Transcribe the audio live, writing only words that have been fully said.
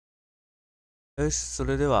よし、そ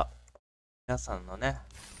れでは、皆さんのね、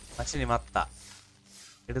待ちに待った、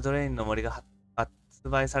エルドレインの森が発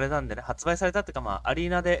売されたんでね、発売されたっていうか、まあ、アリー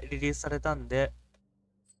ナでリリースされたんで、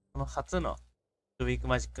この初のウィーク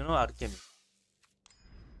マジックのアルケミー。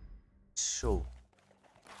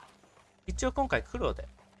一応今回黒で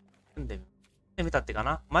組んでみたっていうか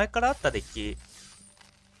な。前からあったデッキ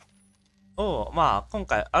を、まあ、今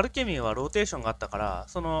回アルケミーはローテーションがあったから、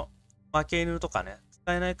その、負け犬とかね、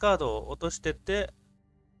使えないカードを落としてって、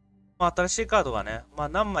まあ、新しいカードがね、まあ、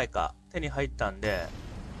何枚か手に入ったんで、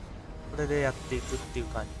これでやっていくっていう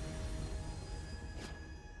感じ。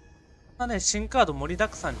まあね、新カード盛りだ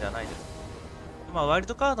くさんじゃないです。まあ、ワイル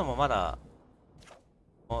ドカードもまだ、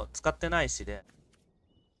もう使ってないしで。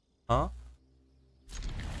合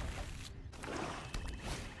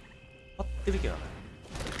ってるけどね。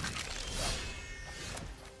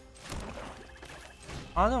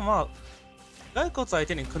でもまあ、骸骨相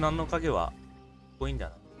手に苦難の影は、多いんじゃ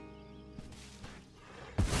ない？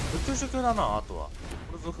除去だな、あとは。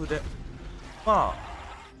これぞ筆。まあ、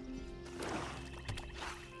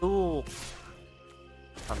どう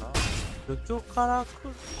かな？除去から来る。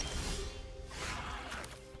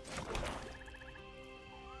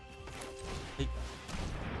はい。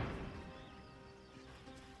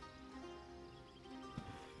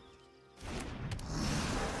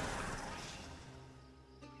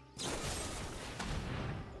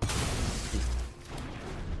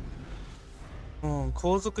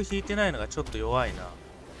後続引いてないのがちょっと弱いな。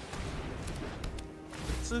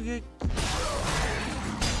突撃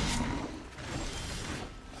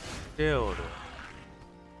レオル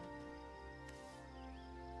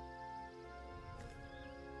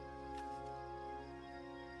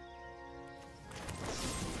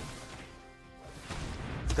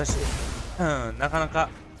難しい。なかなか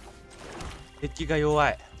デッキが弱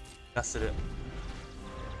い気がする。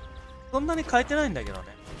そんなに変えてないんだけど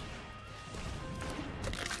ね。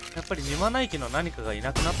やっぱり2マナ域の何かがい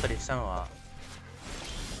なくなったりしたのは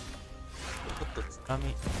ちょっとつか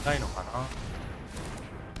みたいのかな。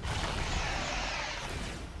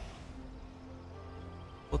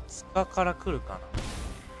おつかから来るか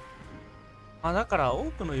な。だから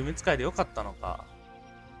多くの弓使いでよかったのか。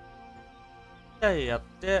1体やっ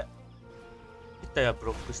て1体はブ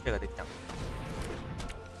ロックしてができたの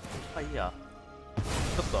か。いいや。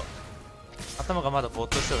ちょっと頭がまだぼーっ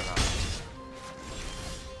としてるな。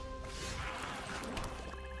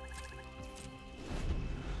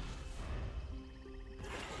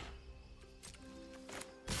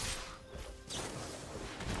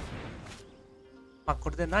こ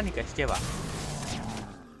れで何か引けばす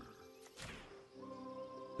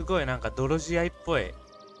ごいなんか泥仕合っぽい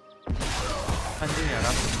感じにはな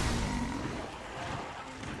ってる。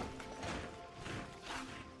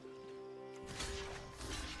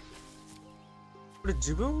これ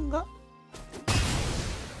自分が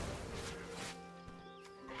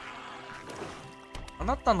あ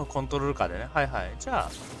なたのコントロール下でね。はいはい。じゃ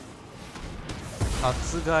あ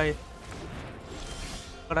殺害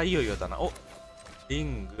からいよいよだな。おリ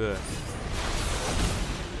ング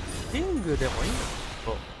でもいいの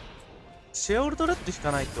とシェオルドレッド引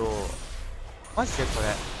かないとマジでこれ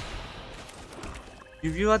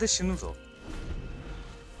指輪で死ぬぞ。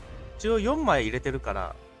一応4枚入れてるか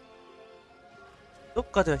らどっ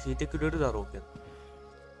かでは引いてくれるだろうけど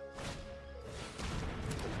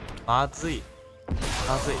まずい除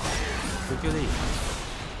去でいい。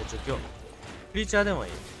除去クリーチャーでもい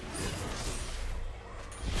い。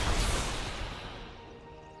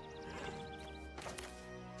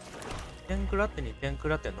2点食らって2点食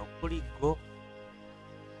らって残り5。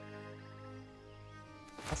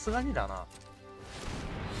さすがにだな。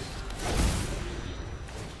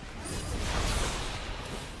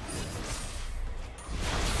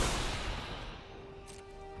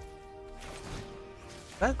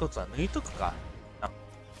骸骨は抜いとくか。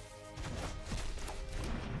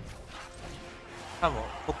多分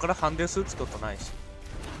こっからハンデス打つことないし。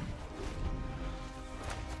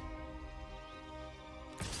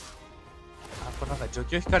これなんか除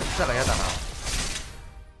去引かれてたら嫌だな。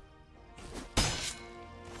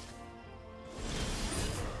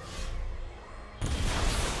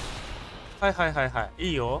はい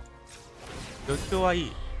いいよ。除去はい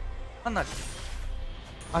い。かなり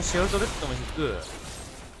シェルドレッドも引く。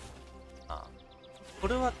こ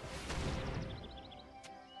れは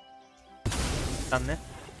一旦ね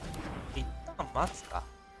一旦待つか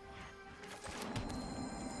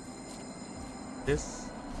です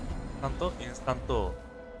インスタント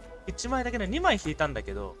1枚だけね、2枚引いたんだ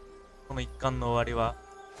けど、この一巻の終わりは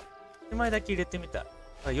1枚だけ入れてみた。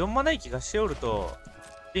4マナ域がシェオルと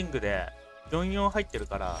リングで44入ってる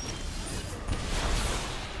から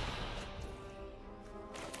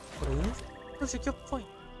これ、除去っぽい。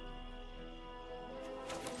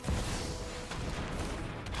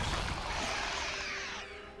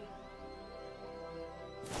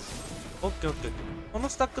オッケーオッケーオッケー。この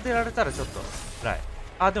スタックでやられたらちょっと辛い。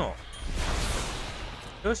あ、でも。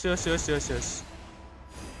よしよしよしよしよし。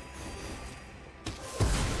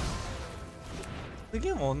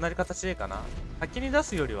次も同じ形でいいかな。先に出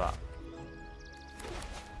すよりは。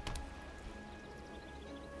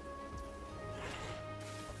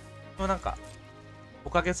でもなんか、お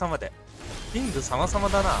かげさまで。リング様々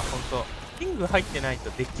だな、ほんと。リング入ってない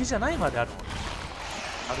とデッキじゃないまであるもんね。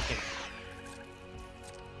あるけど。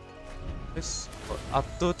よし、圧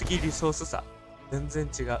倒的リソース差。全然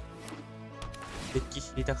違う。デッキ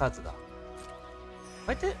引いた数が。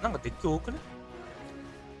相手、なんかデッキ多くね？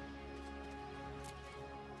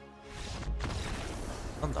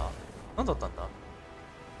なんだ？なんだったんだ？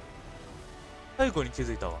最後に気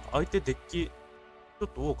づいたわ。相手デッキ、ちょっ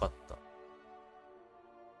と多かった。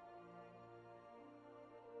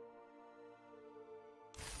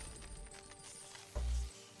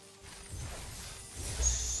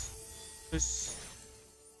よし。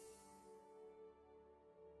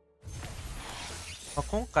まあ、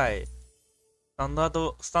今回、スタンダ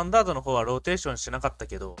ードの方はローテーションしなかった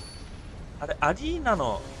けど、あれ、アリー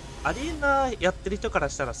ナやってる人から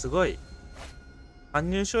したらすごい、参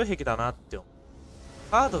入障壁だなって思う。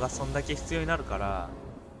カードがそんだけ必要になるから、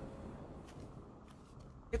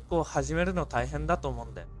結構始めるの大変だと思う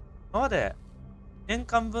んだよ。今まで、年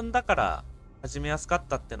間分だから始めやすかっ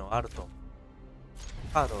たってのはあると思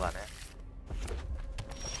う。カードがね。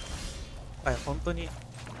はい、本当に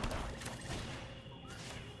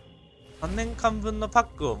3年間分のパッ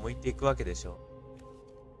クを剥いていくわけでしょ。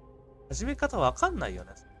始め方わかんないよ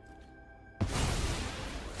ね。こ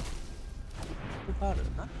れがある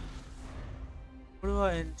な。これ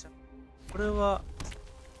はエンチャン。これは、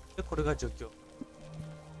で、これが除去。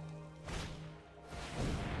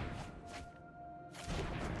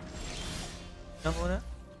なるほどね。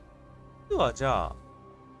では、じゃあ、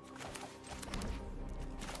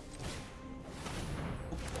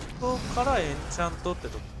ここからエンチャントって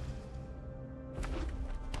とこ。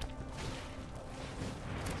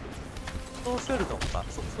ソーフェルドンか。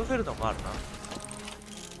ソーフェルドンもある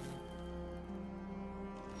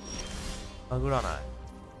な。殴らない。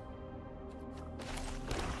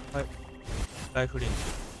はい。ライフリンク。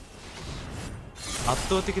圧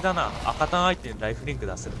倒的だな。赤単相手にライフリンク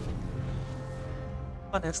出せる。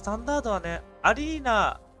まあね、スタンダードはね、アリー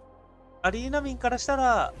ナ民からした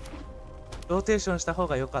ら、ローテーションした方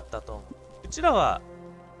が良かったと思う。うちらは、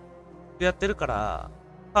やってるから、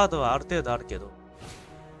カードはある程度あるけど、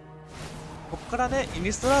こっからね、イ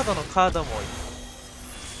ニストラードのカードも、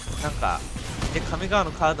なんか、で、神川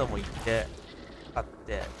のカードも行って、買っ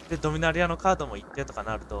て、で、ドミナリアのカードも行ってとか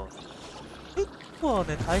なると、結構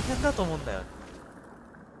ね、大変だと思うんだよね。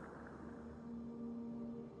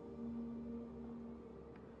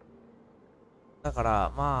だか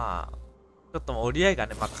ら、まあ、ちょっともう折り合いが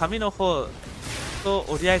ね、まあ、紙の方と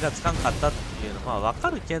折り合いがつかんかったっていうのは、まあ、わか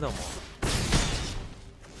るけども、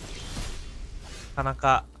なかな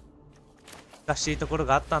か難しいところ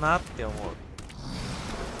があったなって思う。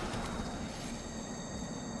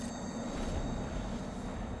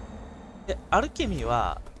で、アルケミー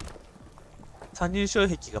は、参入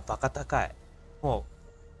障壁がバカ高い。も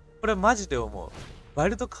う、これマジで思う。ワイ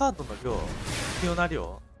ルドカードの量、必要な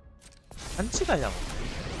量、勘違いだもん。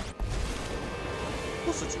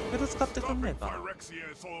コース10ペル使ってくんねえかな。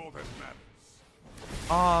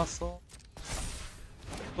ああ、そう。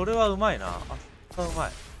それはうまいな。あ、それはうま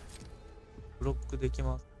い。ブロックでき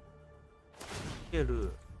ます。いけ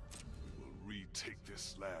る。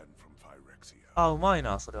あ、うまい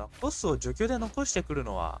な、それは。コスを除去で残してくる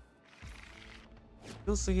のは、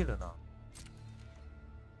強すぎるな。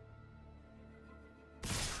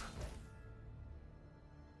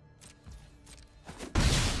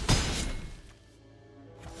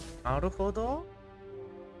なるほど。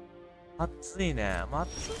熱いね。まあ、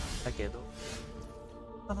熱いんだけど。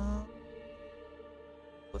かな。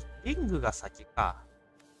リングが先か。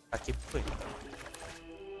先っぽい。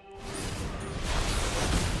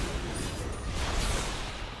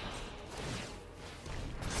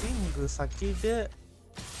リング先で、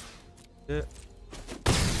で、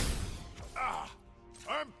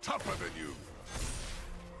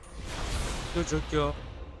除去。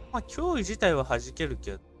まあ、脅威自体は弾ける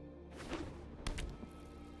けど。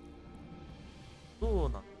どう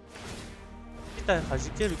なの？自体弾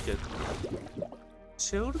けるけど。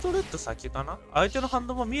シェオルドレッド先かな？相手のハン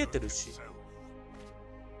ドも見えてるし。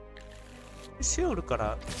シェオルから。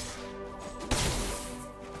は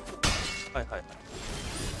いはいはい。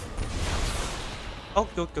あ、オッ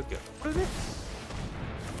ケーオッケーオッケー。これで、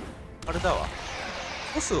あれだわ。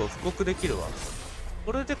コスを布告できるわ。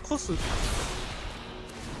これでコス、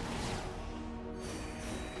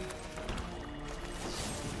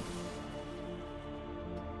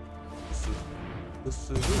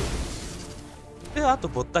する。で、あと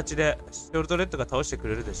ぼったちでショルトレッドが倒してく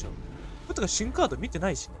れるでしょ。これとか新カード見てな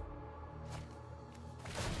いしね。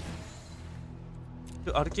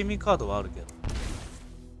アルケミーカードはあるけど。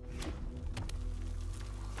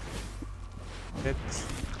ミレックス。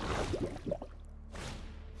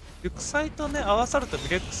緑彩とね、合わさるとミ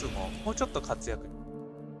レックスももうちょっと活躍。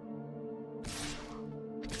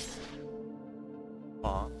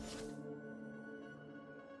ああ。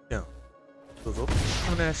どうぞ。で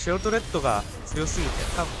もね、シェオルドレッドが強すぎて、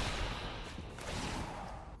多分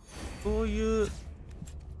そういう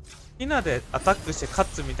みんなでアタックして勝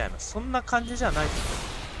つみたいな、そんな感じじゃないと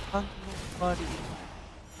思う。反応代わり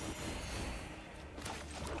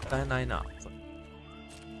使えないな。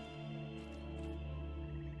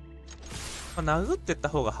まあ、殴ってった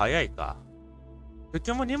方が早いか。除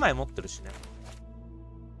去も2枚持ってるしね。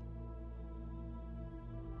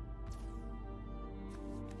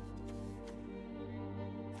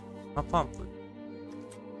あ、パンプ。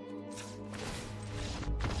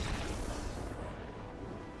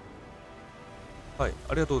はい、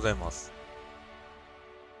ありがとうございます。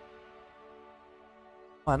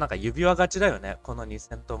まあなんか指輪勝ちだよね、この2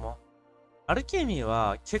戦とも。アルケミー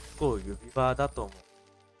は結構指輪だと思う。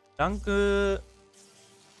ランク、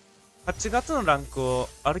8月のランクを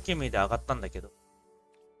アルケミーで上がったんだけど、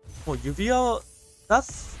もう指輪を出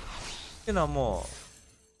すっていうのはもう、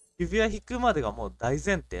指輪引くまでがもう大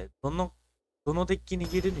前提。どのデッキ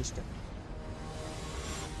握るにしても。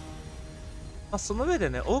まあその上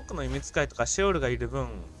でね、多くの弓使いとかシェオルがいる分、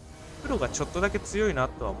黒がちょっとだけ強いな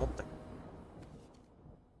とは思ったけど。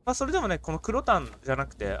まあそれでもね、この黒タンじゃな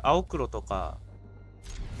くて、青黒とか、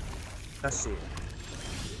だし、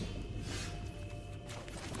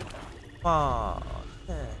ま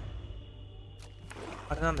あ、ね、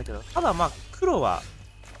あれなんだけど、ただまあ黒は、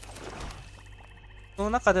そ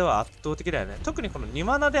の中では圧倒的だよね。特にこの2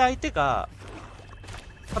マナで相手が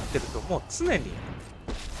勝ってるともう常に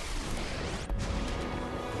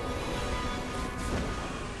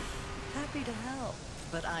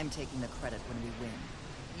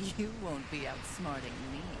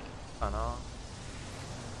かな。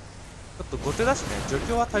ちょっと後手だしね、除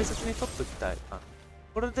去は大切に取っときたい。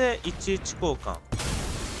これで11交換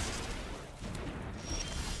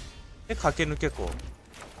で駆け抜けこ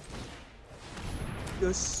う。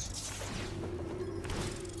よし。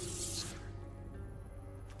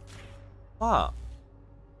まあ、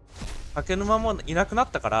竹沼もいなくな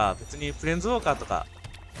ったから、別にプレンズウォーカーとか、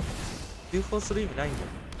流行する意味ないんだよ。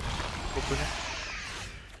僕ね。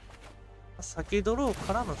先ドロー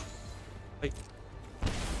からの、はい。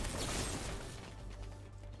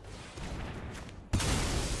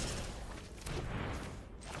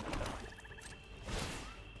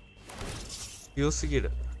強すぎ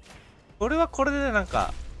る。これはこれでなん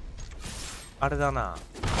か、あれだな。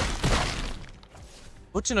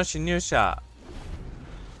墓地の侵入者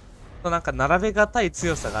となんか並べがたい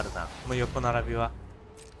強さがあるな。この横並びは。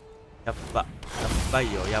やっば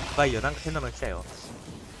いよ、やっばいよ。なんか変なの来たよ。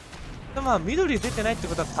でまあ、緑出てないって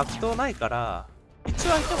ことはタクトないから、一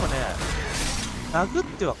応相手もね、殴っ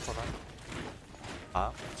ては来ない。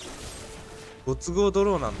あ？ご都合ド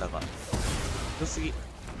ローなんだが。良すぎ。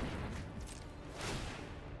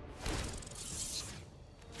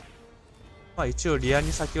まあ一応リア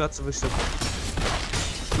に先は潰しとく。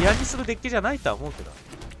リアにするデッキじゃないとは思うけど。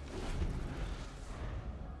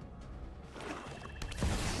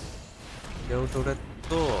シェオルドレッ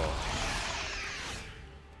ド、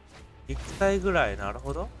肉体ぐらい、なる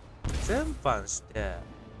ほど。全般して、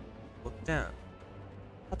5点。あ、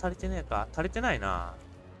足りてねえか。足りてないな。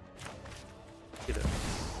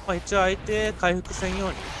まあ一応相手回復せんよう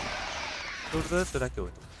に、シェオルドレッドだけ置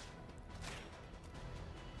いとく。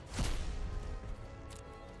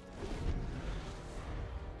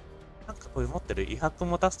なんかこういう持ってる威迫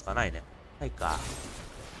持たすとかないね。ないか。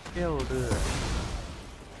シェオル、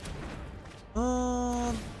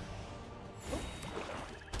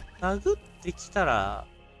殴ってきたら、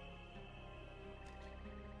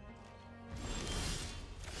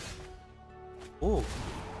おう。4、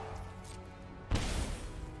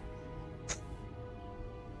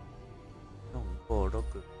5、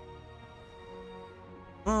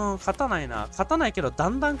6。勝たないな。勝たないけど、だ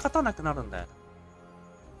んだん勝たなくなるんだよ。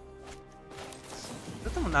そ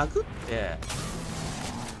れとも殴って、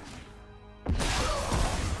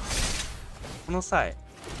この際、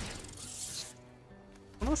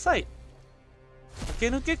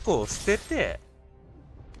駆け抜け子を捨てて、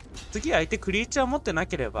次相手クリーチャー持ってな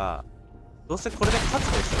ければ、どうせこれで勝つ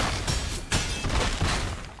でしょ。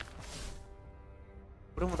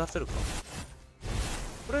これも出せるか。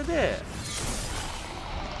これで、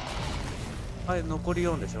はい、残り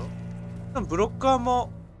4でしょ。多分ブロッカー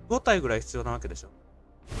も5体ぐらい必要なわけでしょ。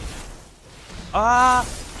あ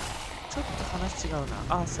ー、ちょっと話違う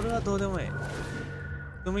な。あ、それはどうでもいい。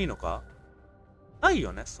でもいいのか。ない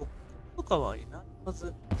よね。そことかはいないは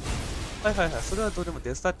ず。はいはいはい。それはどうでも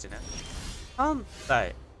デスタッチね。3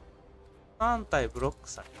体ブロック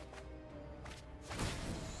される。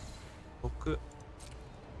6。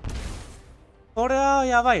これは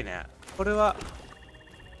やばいね。これは。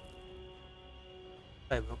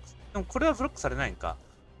ブロック。でもこれはブロックされないんか。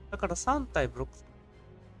だから3体ブロック。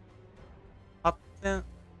8点。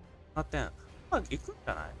7点。まあ、いくん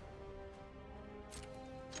じゃない？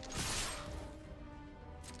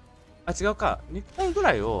あ、違うか。2体ぐ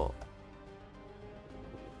らいを。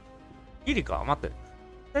ギリか。待って。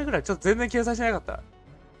2体ぐらいちょっと全然計算しなかった。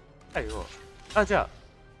2体を。あ、じゃ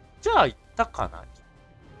あ、いったかな。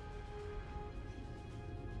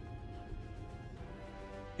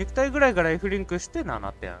2体ぐらいがライフリンクして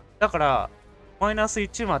7点。だから、マイナス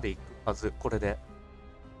1までいくはず、これで。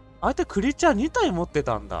相手クリーチャー2体持って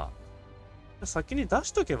たんだ。先に出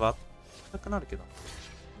しとけば、なくなるけど。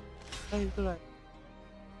2体ぐらい。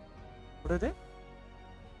これで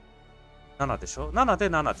 ?7 でしょ ?7 で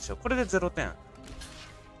7でしょ。これで0点。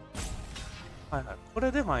はいはい。こ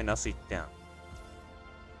れでマイナス1点。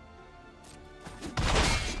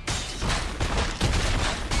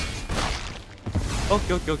オッ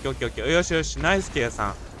ケーオッケーオッケーオッケーオッケー。よしよし、ナイス計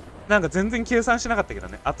算。なんか全然計算しなかったけど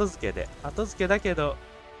ね。後付けで。後付けだけど、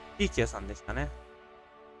いい計算でしたね。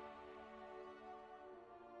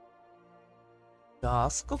いや、あ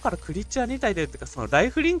そこからクリーチャー2体出るっていうか、そのライ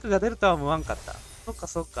フリンクが出るとは思わんかった。そっか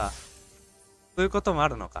そっか。そういうこともあ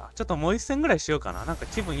るのか。ちょっともう一戦ぐらいしようかな。なんか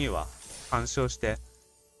気分いいわ。干渉して。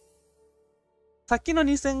さっきの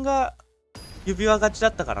2戦が指輪勝ちだ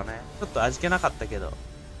ったからね。ちょっと味気なかったけど。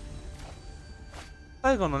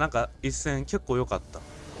最後のなんか一戦結構良かった。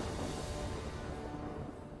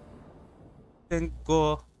先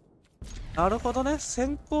行。なるほどね。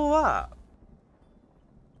先行は、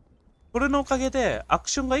これのおかげでアク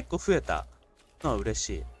ションが1個増えたのは嬉し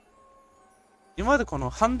い。今までこの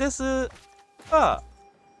ハンデスが、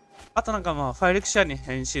あとなんかまあ、ファイレクシアンに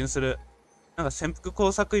変身する、なんか潜伏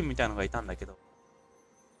工作員みたいなのがいたんだけど、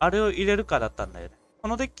あれを入れるかだったんだよね。こ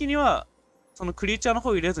のデッキには、そのクリーチャーの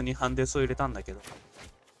方入れずにハンデスを入れたんだけど、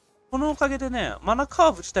このおかげでね、マナカ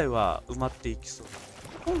ーブ自体は埋まっていきそう。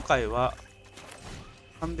今回は、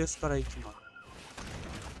ハンデスからいきます。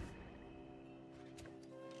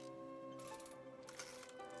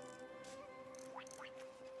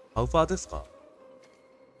ハウパーですか？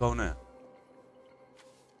違うね。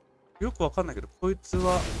よくわかんないけど、こいつ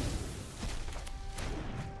は、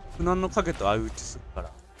不難の影と相打ちするか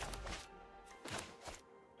ら。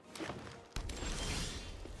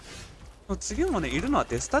次もね、いるのは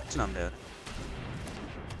デスタッチなんだよね。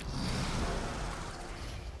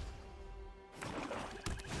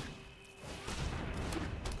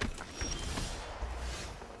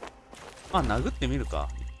まあ、殴ってみるか、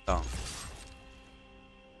一旦。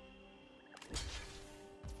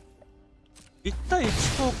1対1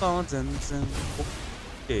交換は全然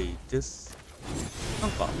OK です。な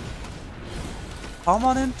んか、パー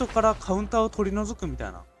マネントからカウンターを取り除くみた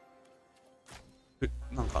いな。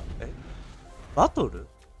なんか、バトル？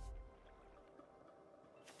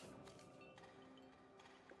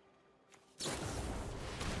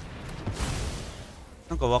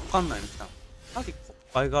なんかわかんないの来た。マジ国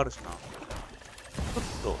会があるしな。ち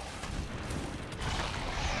ょ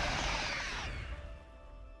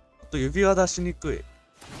っと指輪出しにくい。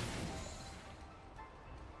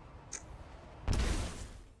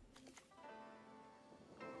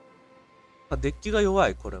デッキが弱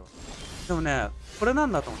い、これは。でもね、これな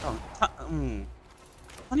んだと思う。多分、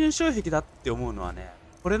加入障壁だって思うのはね、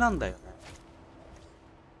これなんだよね。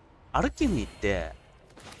アルケミーって、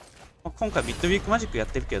今回ミッドウィークマジックやっ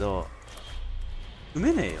てるけど、埋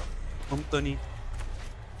めねえよ。本当に。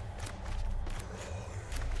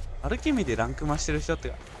アルケミーでランク増してる人っ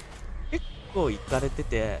て結構いかれて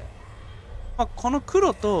て、この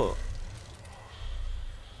黒と、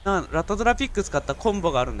ラタドラピック使ったコン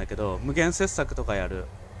ボがあるんだけど、無限切削とかやる。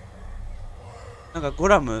なんかゴ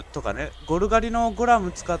ラムとかね、ゴルガリのゴラ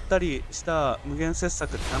ム使ったりした無限切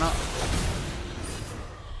削ってかな。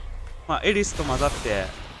まあ、エリスと混ざって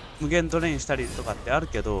無限ドレインしたりとかってある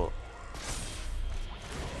けど、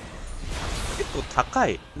結構高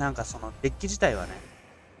い。なんかそのデッキ自体はね。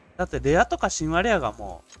だってレアとか神話レアが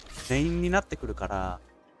もうメインになってくるから、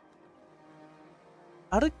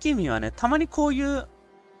アルケミーはね、たまにこういう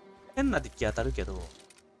変なデッキ当たるけど、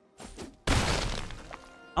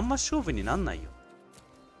あんま勝負になんないよ。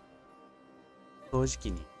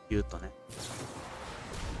正直に言うとね。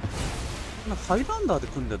ハイランダーで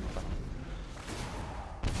組んでんのかな。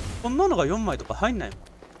こんなのが4枚とか入んない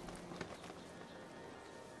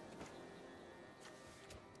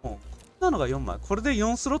もん。もうこんなのが4枚。これで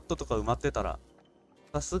4スロットとか埋まってたら、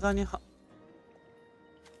さすがに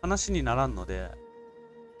話にならんので、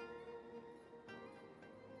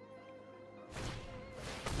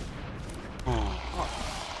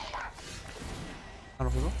なる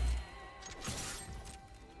ほど。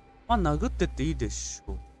まあ、殴ってっていいでし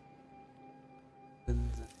ょう。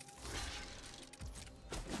全然。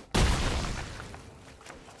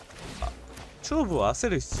勝負を焦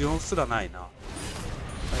る必要すらないな。は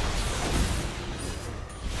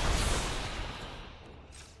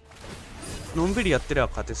い、のんびりやってれば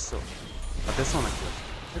勝てそう。勝てそうな気が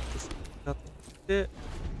する。やって、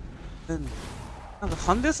なんか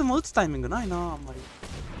ハンデスも打つタイミングないな、あんまり。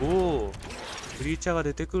おお、クリーチャーが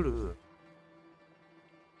出てくる。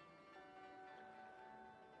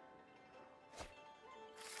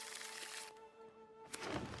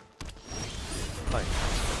はい。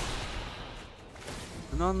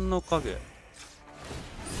無難の影。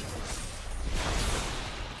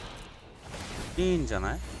いいんじゃ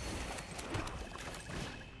ない？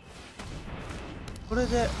これ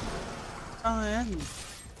で、3円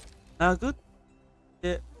殴っ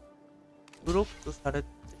て、ブロックされて、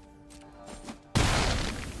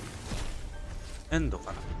エンド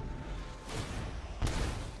かな。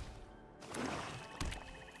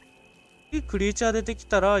次クリーチャー出てき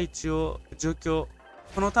たら、一応、除去、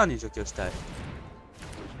このターンに除去したい。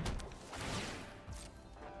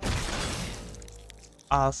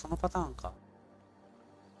ああ、そのパターンか。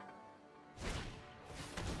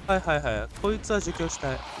はいはいはい。こいつは除去し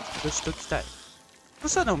たい。除去しときたい。そ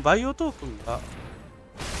したらでもバイオトークンが、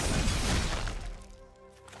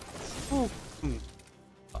トークン、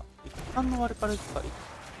一旦の割からいくか。一旦の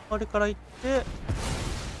割からいって、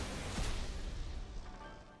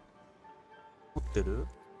持ってる？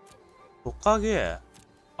トカゲ。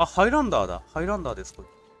あ、ハイランダーだ。ハイランダーです、こ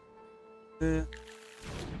れ。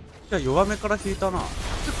じゃあ弱めから引いたな。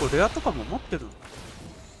結構レアとかも持ってるんだ。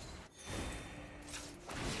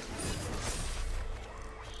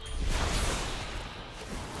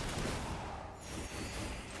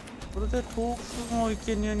これで豆腐を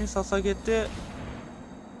生贄に捧げて、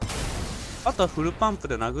あとはフルパンプ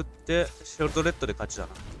で殴って、シェルドレッドで勝ちだな。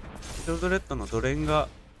シェルドレッドのドレンが、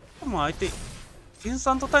でも相手、インス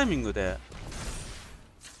タントタイミングで、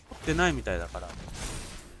取ってないみたいだから。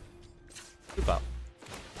ていうか、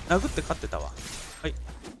殴って勝ってたわ。はい。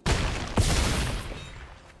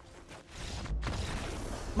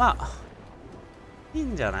まあ、いい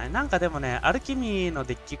んじゃない？なんかでもね、アルキミーの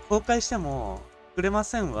デッキ公開しても、くれま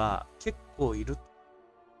せんは結構いる。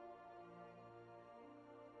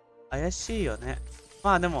怪しいよね。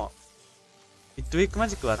まあでも、ミッドウィークマ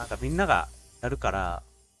ジックはなんかみんながやるから、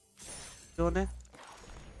一応ね、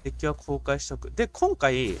デッキは公開しとく。で、今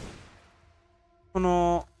回、こ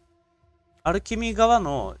の、アルキミー側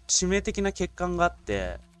の致命的な欠陥があっ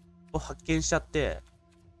て、を発見しちゃって、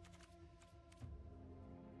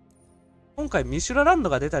今回ミシュラランド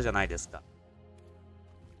が出たじゃないですか。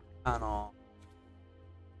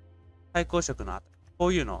対抗色のこ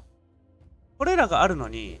ういうの。これらがあるの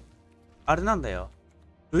に、あれなんだよ。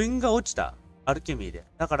部員が落ちた。アルケミーで。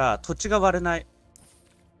だから土地が割れない。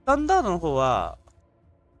スタンダードの方は、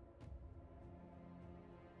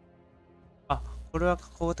あ、これはこ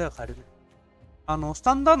こでは変えるね。ス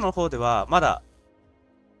タンダードの方ではまだ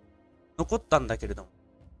残ったんだけれども、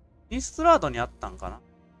インストラードにあったんかな。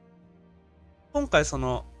今回そ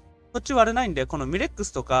の、土地割れないんで、このミレック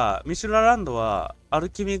スとかミシュラランドはアル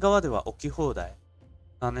キミ側では置き放題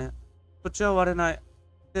だね。土地は割れない。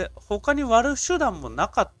で、他に割る手段もな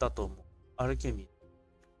かったと思う。アルケミ。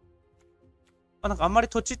なんかあんまり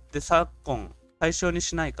土地って昨今対象に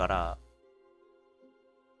しないから、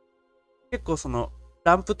結構その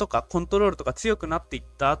ランプとかコントロールとか強くなっていっ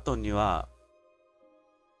た後には、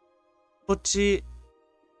土地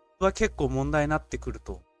は結構問題になってくる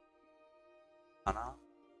と。かな。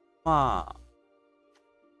ま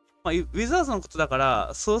あ、ウィザーズのことだか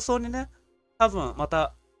ら、早々にね、多分ま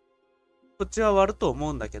た、土地は割ると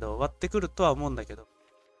思うんだけど、割ってくるとは思うんだけど、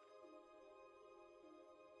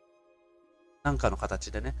なんかの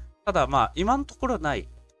形でね。ただまあ、今のところない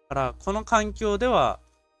から、この環境では、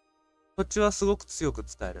土地はすごく強く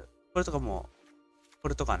使える。これとかも、こ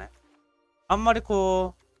れとかね。あんまり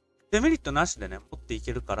こう、デメリットなしでね、持ってい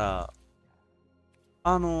けるから、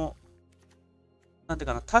なんていう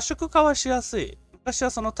かな、多色化はしやすい。昔は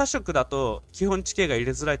その多色だと基本地形が入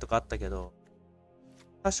れづらいとかあったけど、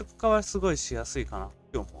多色化はすごいしやすいかなっ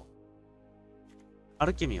て思う。ア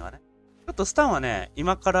ルケミーはね。ちょっとスタンはね、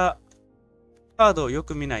今からカードをよ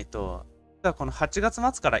く見ないと、この8月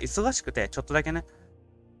末から忙しくて、ちょっとだけね、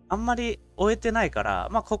あんまり終えてないから、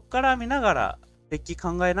まあ、こっから見ながら、デッキ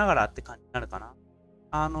考えながらって感じになるかな。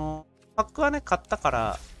パックはね、買ったか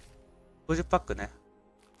ら、50パックね。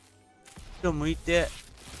今日向いて、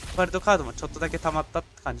ワイルドカードもちょっとだけ溜まったっ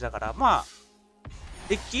て感じだから、まあ、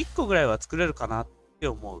デッキ1個ぐらいは作れるかなって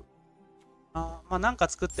思う。まあ、なんか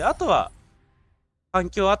作って、あとは、環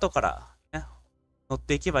境後からね、乗っ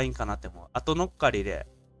ていけばいいんかなって思う。後乗っかりで、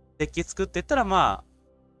デッキ作っていったら、まあ、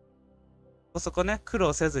そこそこね、苦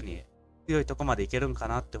労せずに強いとこまでいけるんか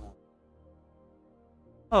なって思う。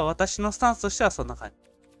まあ、私のスタンスとしてはそんな感じ。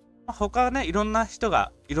まあ、他はね、いろんな人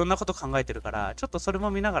がいろんなこと考えてるから、ちょっとそれ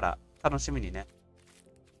も見ながら楽しみにね、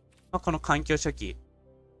まあ、この環境初期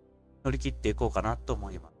乗り切っていこうかなと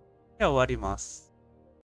思います。では終わります。